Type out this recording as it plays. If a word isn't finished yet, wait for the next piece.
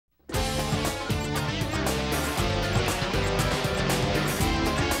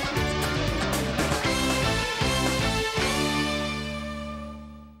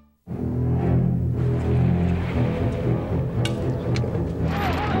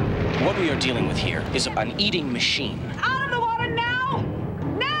What we are dealing with here is an eating machine. Out of the water now!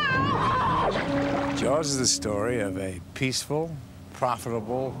 Now! Jaws is the story of a peaceful,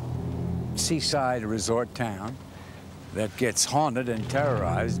 profitable seaside resort town that gets haunted and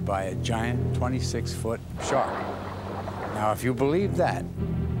terrorized by a giant 26-foot shark. Now, if you believe that,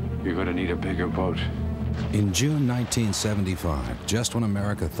 you're going to need a bigger boat. In June 1975, just when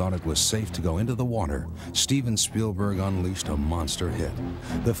America thought it was safe to go into the water, Steven Spielberg unleashed a monster hit.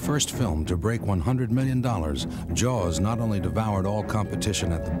 The first film to break $100 million, Jaws not only devoured all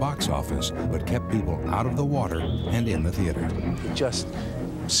competition at the box office, but kept people out of the water and in the theater. It just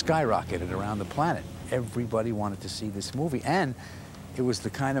skyrocketed around the planet. Everybody wanted to see this movie, and it was the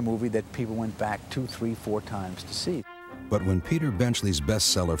kind of movie that people went back 2, 3, 4 times to see. But when Peter Benchley's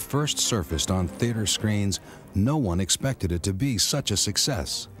bestseller first surfaced on theater screens, no one expected it to be such a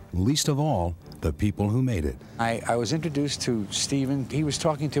success, least of all, the people who made it. I was introduced to Steven. He was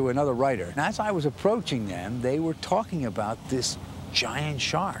talking to another writer. And as I was approaching them, they were talking about this giant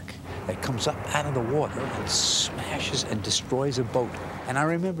shark that comes up out of the water and smashes and destroys a boat. And I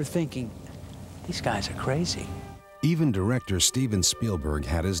remember thinking, these guys are crazy. Even director Steven Spielberg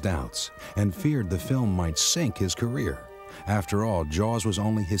had his doubts and feared the film might sink his career. After all, Jaws was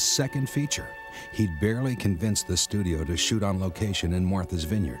only his second feature. He'd barely convinced the studio to shoot on location in Martha's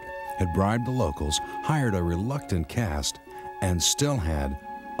Vineyard, had bribed the locals, hired a reluctant cast, and still had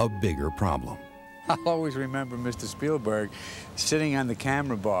a bigger problem. I'll always remember Mr. Spielberg sitting on the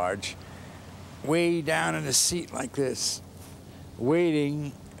camera barge, way down in a seat like this,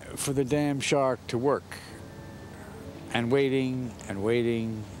 waiting for the damn shark to work. And waiting, and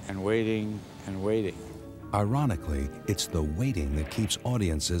waiting, and waiting, and waiting. Ironically, it's the waiting that keeps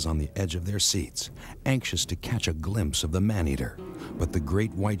audiences on the edge of their seats, anxious to catch a glimpse of the man-eater. But the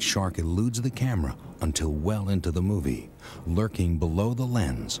great white shark eludes the camera until well into the movie, lurking below the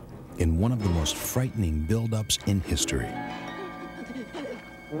lens in one of the most frightening build-ups in history.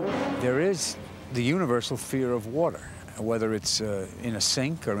 There is the universal fear of water, whether it's in a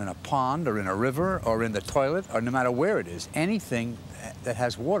sink or in a pond or in a river or in the toilet or no matter where it is. Anything that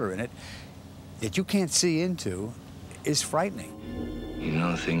has water in it that you can't see into is frightening. You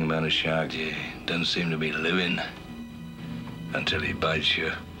know the thing about a shark, he doesn't seem to be living until he bites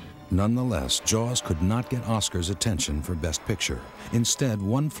you. Nonetheless, Jaws could not get Oscar's attention for Best Picture. Instead,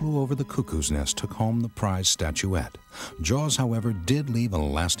 One Flew Over the Cuckoo's Nest took home the prize statuette. Jaws, however, did leave a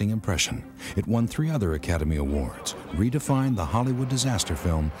lasting impression. It won 3 other Academy Awards, redefined the Hollywood disaster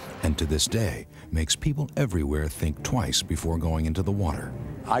film, and to this day makes people everywhere think twice before going into the water.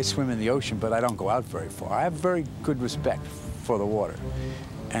 I swim in the ocean, but I don't go out very far. I have very good respect for the water.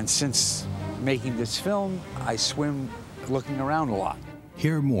 And since making this film, I swim looking around a lot.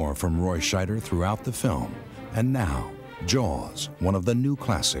 Hear more from Roy Scheider throughout the film. And now, Jaws, one of the new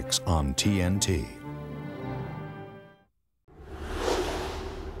classics on TNT.